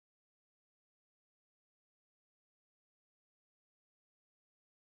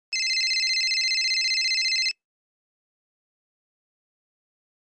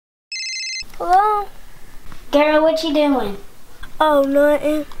Hello? Girl, what you doing? Oh,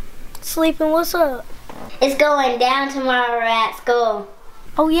 nothing. Sleeping. What's up? It's going down tomorrow at school.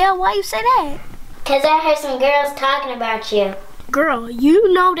 Oh, yeah? Why you say that? 'Cause I heard some girls talking about you. Girl,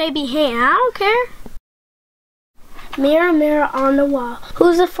 you know they be hating. I don't care. Mirror, mirror on the wall,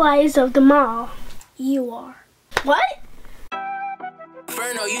 who's the flyest of them all? You are. What?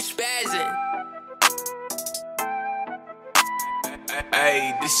 Ferno, you spazzing.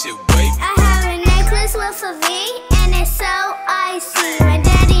 Hey, this shit baby. I have a necklace with a V, and it's so icy. My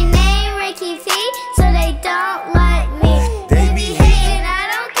daddy named Ricky V, so they don't like me. They be hating, I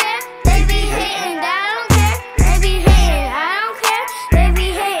don't care. They be hating, I don't care. They be hating, I don't care. They be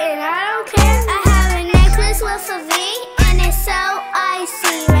hating, I don't care. I have a necklace with a V, and it's so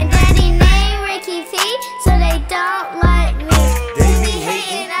icy. My daddy named Ricky V, so they don't like me. They be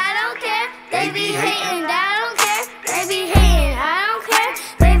hating, I don't care. They be hating, I don't care. They be hating, I don't care.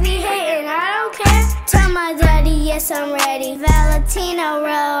 They be hating, I don't care. Tell my daddy, yes, I'm ready. Valentina,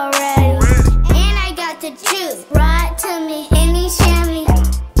 real ready. And I got the juice. Right to me, any shammy.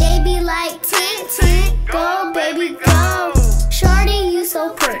 They be like, tint, tint, go, baby, go. Shorty, you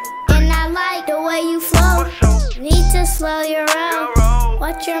so pretty. And I like the way you flow. Need to slow your roll.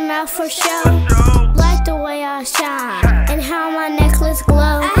 Watch your mouth for show. Like the way I shine. And how my necklace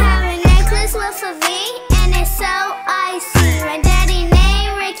glow. I have a necklace with a V, and it's so icy. My daddy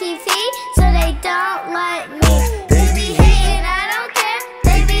named Ricky V, so they don't like me. They be hating, I don't care.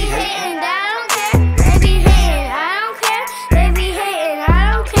 They be hating, I don't care. They be hating, I don't care. They be hating,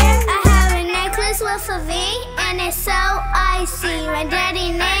 I don't care. I have a necklace with a V, and it's so icy. My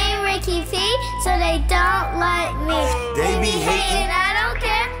daddy named Ricky V, so they don't like me. They be hating, I don't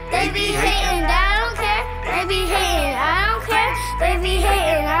care. They be hating, I don't care. They be hating, I don't care. They be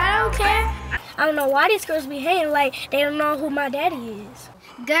hating, I don't care. I don't know why these girls be hating like they don't know who my daddy is.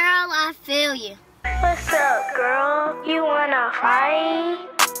 Girl, I feel you. What's up, girl? You wanna fight?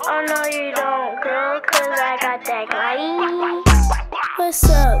 Oh, no, you don't, girl, 'cause I got that glide. What's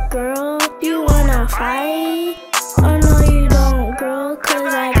up, girl? You wanna fight? Oh, no, you don't, girl,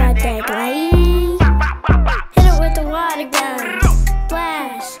 'cause I got that glide. Hit it with the water gun.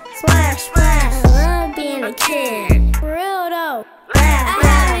 Splash, splash, splash. I love being a kid. For real, though. I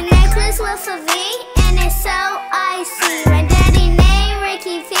have a necklace with a V, and it's so icy. My daddy named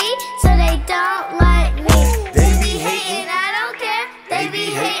Ricky V, so they don't like me. They be hating, I don't care. They be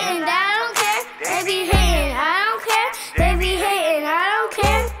hating, I don't care. They be hating, I don't care. They be hating, I don't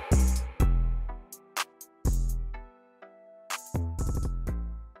care.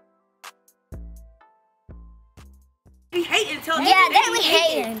 Be hating, Yeah, they be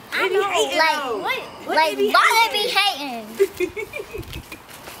hating. They be hating, Like, why they be hating?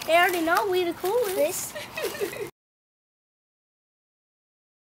 They already know we the coolest.